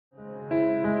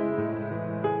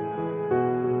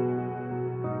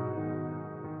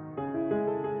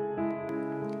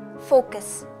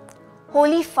focus.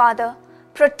 Holy Father,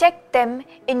 protect them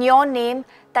in your name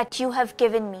that you have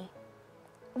given me.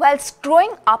 Whilst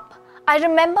growing up, I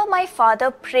remember my father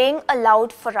praying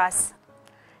aloud for us.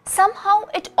 Somehow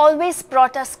it always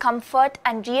brought us comfort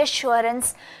and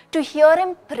reassurance to hear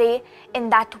him pray in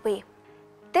that way.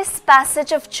 This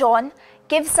passage of John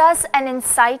gives us an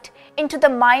insight into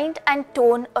the mind and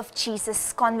tone of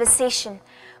Jesus' conversation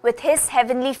with his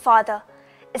heavenly Father,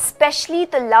 especially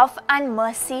the love and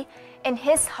mercy in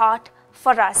his heart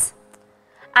for us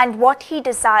and what he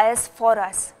desires for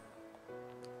us.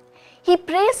 He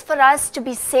prays for us to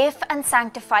be safe and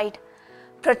sanctified,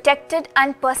 protected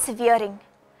and persevering,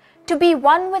 to be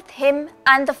one with him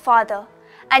and the Father,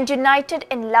 and united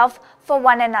in love for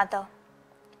one another.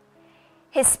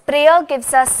 His prayer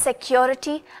gives us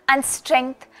security and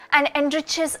strength and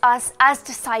enriches us as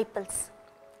disciples.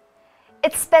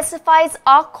 It specifies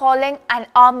our calling and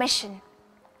our mission.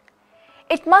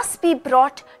 It must be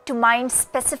brought to mind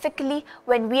specifically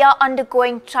when we are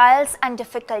undergoing trials and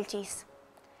difficulties.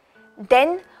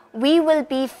 Then we will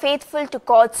be faithful to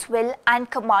God's will and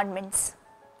commandments.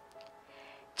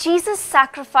 Jesus'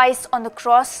 sacrifice on the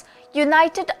cross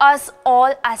united us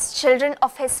all as children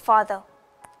of his Father.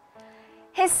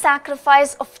 His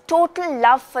sacrifice of total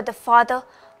love for the Father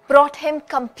brought him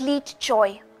complete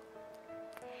joy.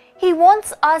 He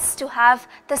wants us to have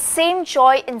the same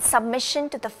joy in submission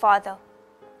to the Father.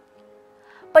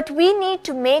 But we need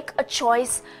to make a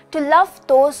choice to love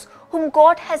those whom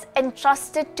God has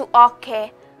entrusted to our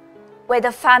care,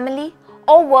 whether family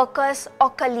or workers or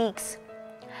colleagues,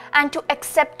 and to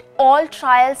accept all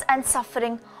trials and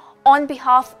suffering on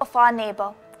behalf of our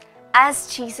neighbor,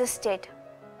 as Jesus did.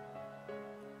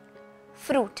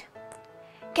 Fruit.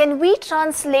 Can we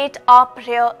translate our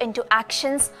prayer into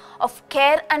actions of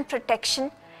care and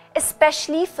protection,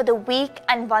 especially for the weak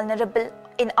and vulnerable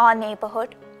in our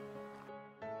neighborhood?